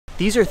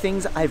These are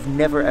things I've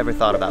never ever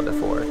thought about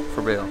before, for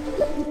real.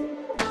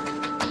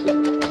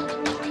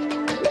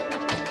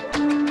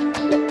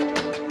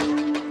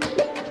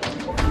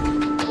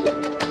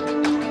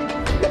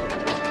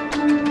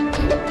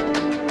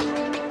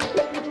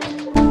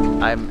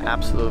 I'm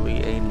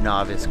absolutely a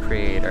novice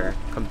creator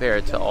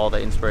compared to all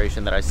the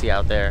inspiration that I see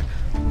out there,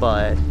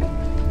 but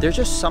there's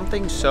just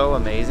something so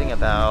amazing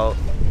about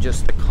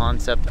just the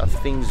concept of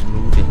things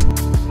moving.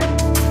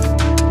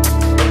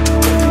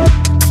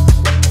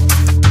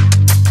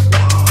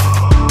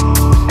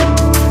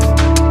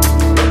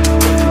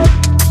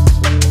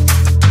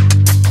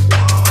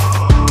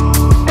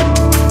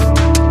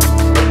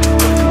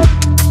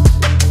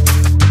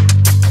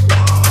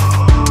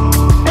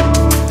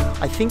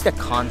 I think the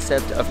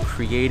concept of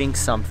creating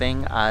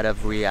something out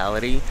of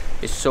reality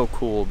is so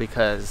cool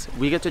because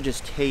we get to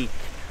just take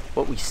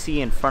what we see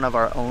in front of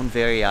our own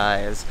very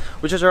eyes,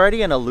 which is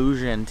already an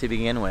illusion to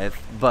begin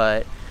with,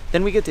 but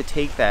then we get to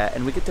take that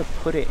and we get to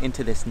put it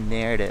into this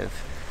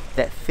narrative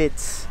that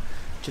fits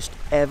just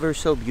ever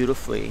so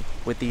beautifully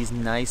with these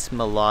nice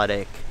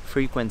melodic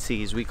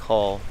frequencies we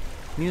call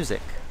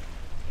music.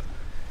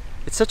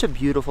 It's such a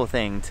beautiful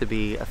thing to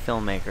be a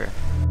filmmaker.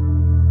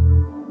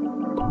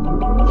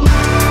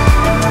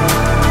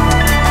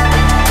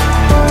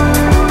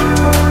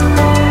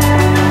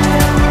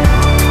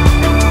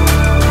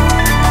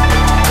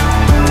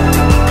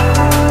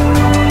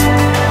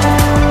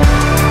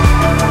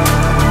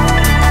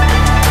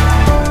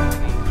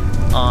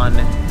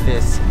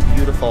 This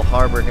beautiful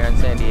harbor here in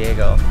San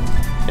Diego.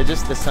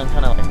 The sun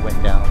kind of like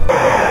went down.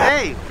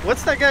 Hey,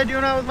 what's that guy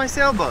doing out with my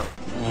sailboat?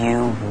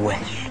 You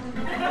wish.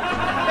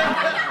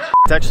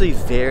 It's actually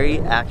very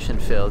action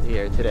filled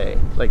here today.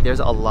 Like there's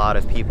a lot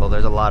of people,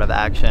 there's a lot of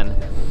action.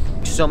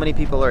 So many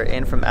people are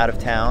in from out of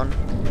town,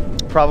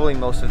 probably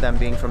most of them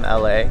being from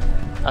LA.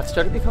 I've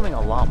started becoming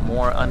a lot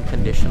more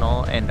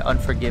unconditional and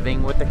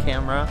unforgiving with the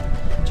camera.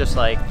 Just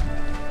like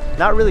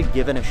not really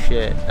giving a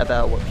shit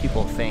about what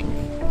people think.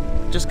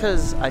 Just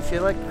because I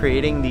feel like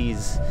creating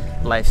these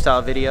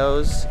lifestyle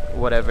videos,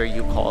 whatever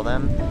you call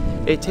them,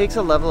 it takes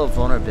a level of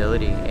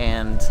vulnerability,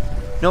 and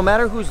no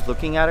matter who's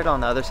looking at it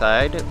on the other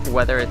side,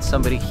 whether it's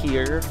somebody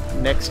here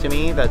next to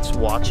me that's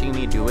watching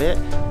me do it,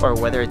 or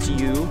whether it's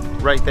you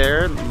right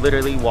there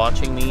literally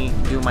watching me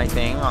do my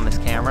thing on this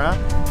camera,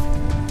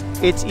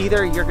 it's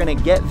either you're gonna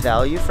get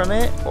value from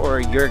it or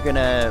you're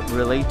gonna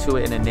relate to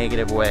it in a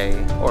negative way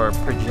or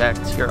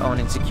project your own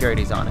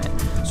insecurities on it.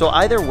 So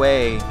either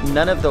way,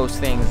 none of those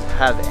things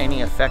have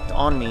any effect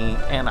on me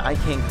and I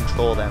can't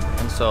control them.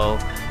 And so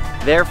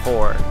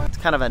therefore, it's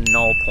kind of a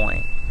null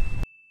point.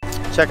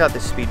 Check out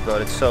this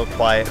speedboat, it's so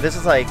quiet. This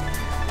is like,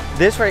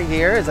 this right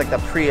here is like the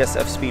Prius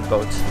of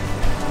speedboats.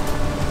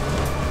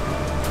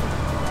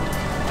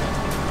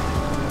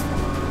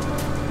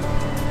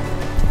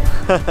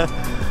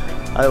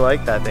 I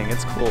like that thing,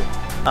 it's cool.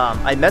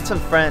 I met some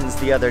friends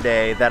the other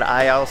day that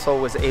I also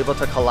was able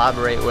to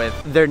collaborate with.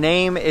 Their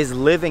name is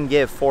Live and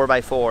Give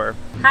 4x4.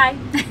 Hi,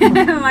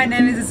 my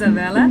name is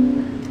Isabella.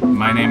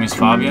 My name is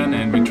Fabian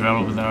and we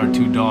travel with our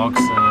two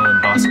dogs,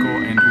 Bosco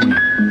and Uni.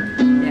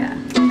 Yeah.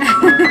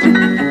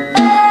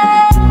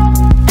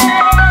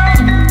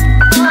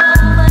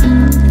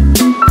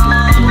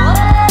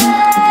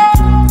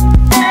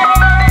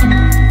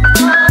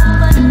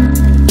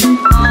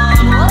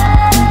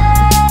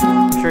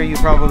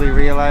 Probably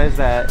realize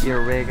that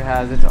your rig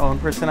has its own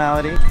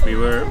personality. We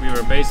were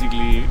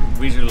basically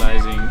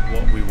visualizing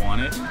what we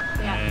wanted,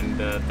 and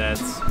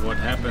that's what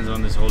happens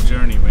on this whole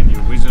journey. When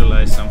you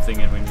visualize something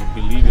and when you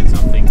believe in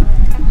something,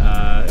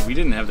 we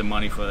didn't have the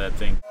money for that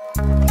thing.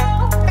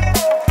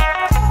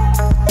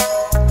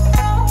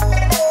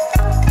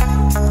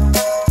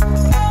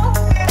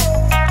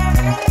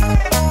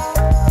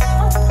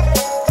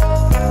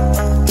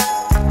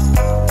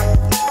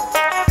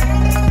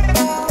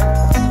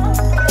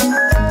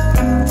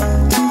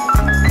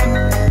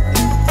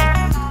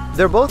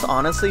 They're both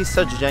honestly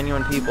such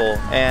genuine people,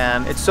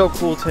 and it's so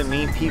cool to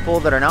meet people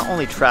that are not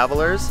only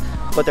travelers,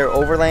 but they're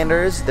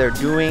overlanders, they're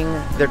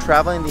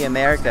traveling the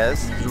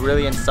Americas. It's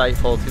really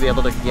insightful to be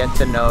able to get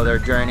to know their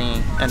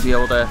journey and be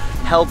able to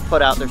help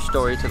put out their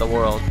story to the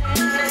world.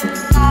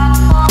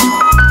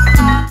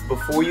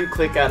 Before you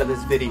click out of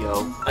this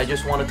video, I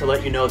just wanted to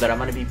let you know that I'm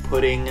going to be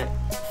putting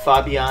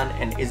Fabian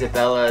and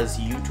Isabella's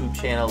YouTube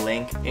channel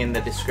link in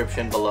the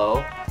description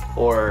below,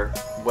 or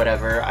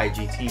whatever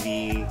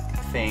IGTV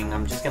thing.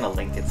 I'm just gonna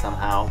link it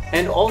somehow.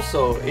 And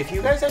also, if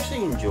you guys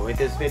actually enjoyed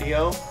this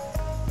video,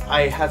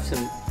 I have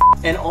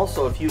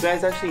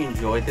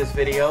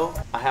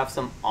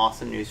some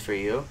awesome news for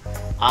you.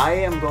 I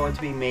am going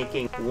to be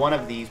making one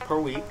of these per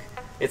week.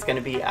 It's going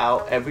to be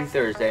out every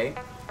Thursday,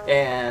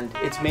 and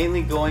it's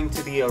mainly going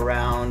to be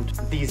around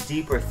these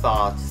deeper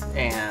thoughts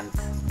and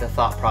the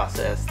thought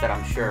process that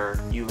I'm sure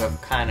you have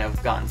kind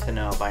of gotten to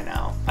know by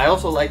now. I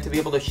also like to be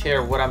able to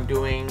share what I'm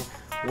doing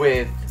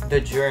with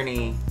the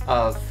journey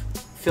of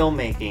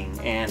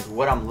filmmaking and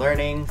what I'm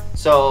learning.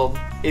 So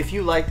if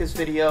you like this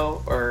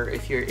video, or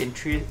if you're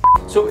intrigued,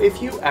 so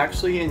if you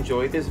actually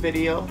enjoyed this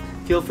video,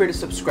 feel free to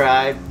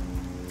subscribe,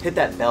 hit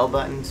that bell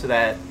button so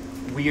that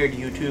weird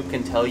YouTube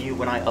can tell you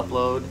when I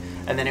upload,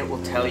 and then it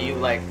will tell you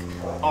like,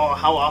 oh,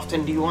 how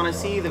often do you want to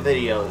see the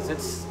videos?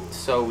 It's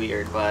so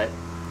weird, but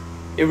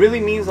it really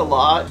means a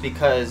lot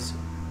because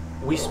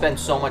we spend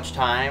so much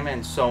time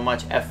and so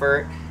much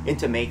effort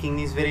into making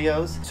these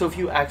videos. So if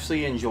you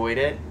actually enjoyed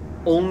it,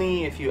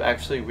 only if you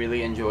actually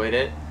really enjoyed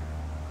it,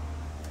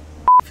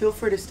 feel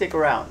free to stick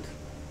around.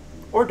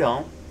 Or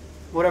don't.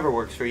 Whatever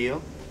works for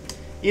you.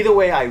 Either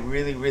way, I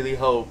really, really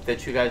hope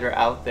that you guys are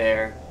out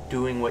there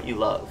doing what you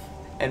love.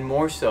 And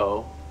more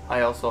so,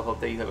 I also hope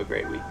that you have a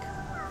great week.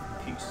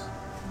 Peace.